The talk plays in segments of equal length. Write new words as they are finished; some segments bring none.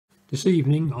This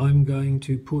evening I'm going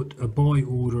to put a buy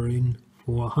order in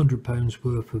for £100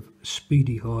 worth of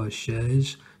Speedy Hire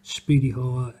shares. Speedy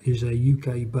Hire is a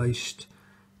UK based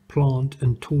plant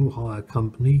and tool hire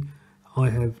company. I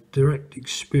have direct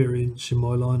experience in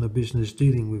my line of business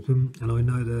dealing with them, and I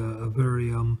know they're a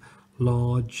very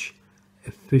large,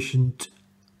 efficient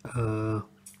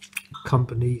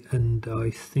company, and I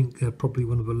think they're probably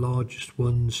one of the largest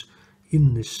ones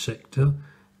in this sector.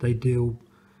 They deal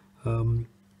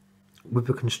with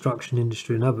the construction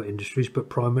industry and other industries, but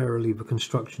primarily the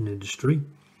construction industry.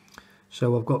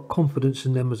 So I've got confidence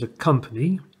in them as a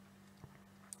company,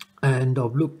 and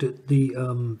I've looked at the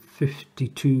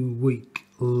 52-week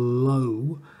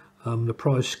low. The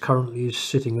price currently is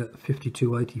sitting at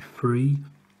 52.83.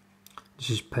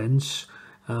 This is pence.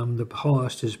 The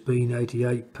highest has been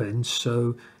 88 pence.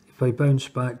 So if they bounce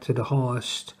back to the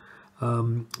highest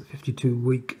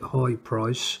 52-week high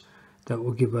price, that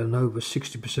will give an over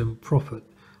 60% profit.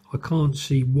 I can't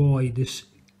see why this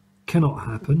cannot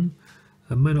happen.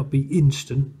 It may not be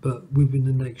instant, but within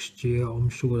the next year I'm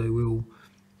sure they will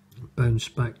bounce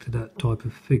back to that type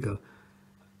of figure.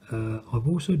 I've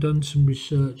also done some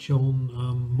research on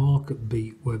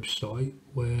MarketBeat website,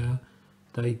 where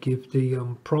they give the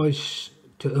price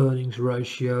to earnings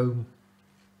ratio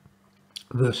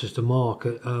versus the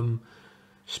market.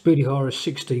 Speedy Hire is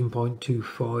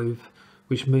 16.25,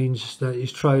 which means that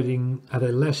it's trading at a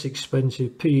less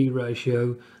expensive PE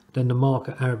ratio than the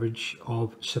market average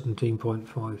of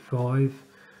 17.55.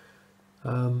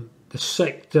 The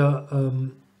sector,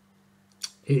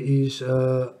 it is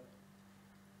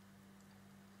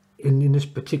in this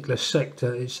particular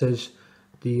sector, it says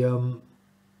the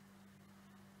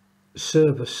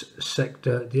service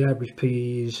sector, the average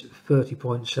PE is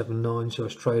 30.79, so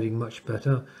it's trading much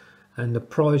better. And the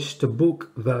price to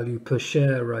book value per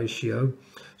share ratio,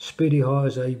 Speedy Hire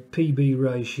has a PB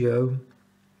ratio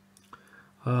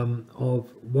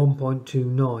of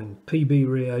 1.29.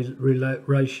 PB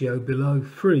ratio below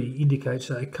 3 indicates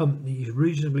that a company is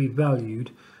reasonably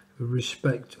valued with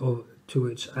respect to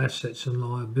its assets and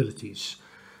liabilities.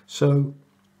 So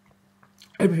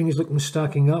everything is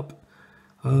stacking up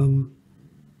to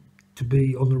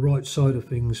be on the right side of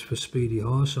things for Speedy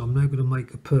Hire. So I'm now going to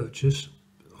make a purchase.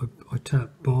 I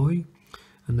tap buy,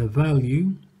 and the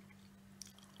value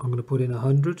I'm going to put in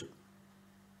 £100,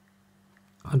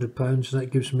 and that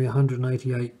gives me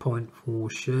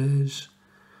 188.4 shares.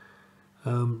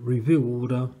 Review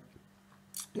order,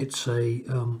 it's a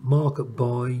market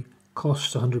buy,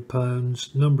 cost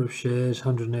 £100, number of shares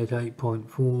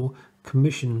 188.4,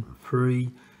 commission free,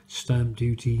 stamp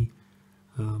duty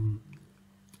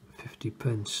 50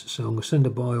 pence. So I'm going to send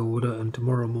a buy order, and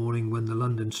tomorrow morning when the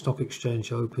London Stock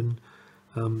Exchange open,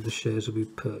 the shares will be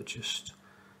purchased.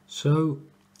 So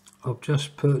I've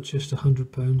just purchased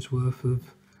 £100 worth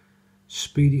of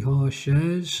Speedy Hire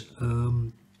shares.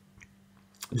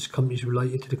 This company is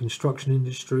related to the construction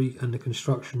industry, and the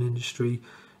construction industry,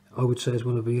 I would say, is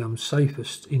one of the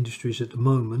safest industries at the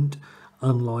moment,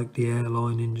 unlike the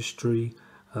airline industry,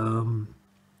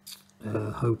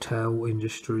 hotel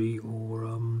industry, or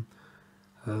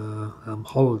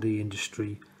holiday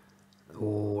industry,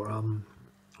 or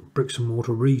bricks and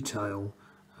mortar retail.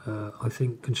 I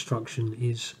think construction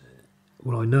is,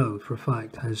 well, I know for a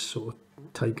fact, has sort of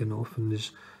taken off and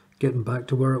is getting back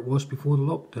to where it was before the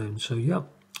lockdown. So yeah,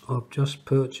 I've just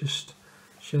purchased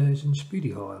shares in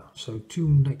Speedy Hire. So till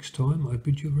next time, I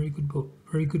bid you a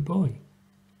very good buy.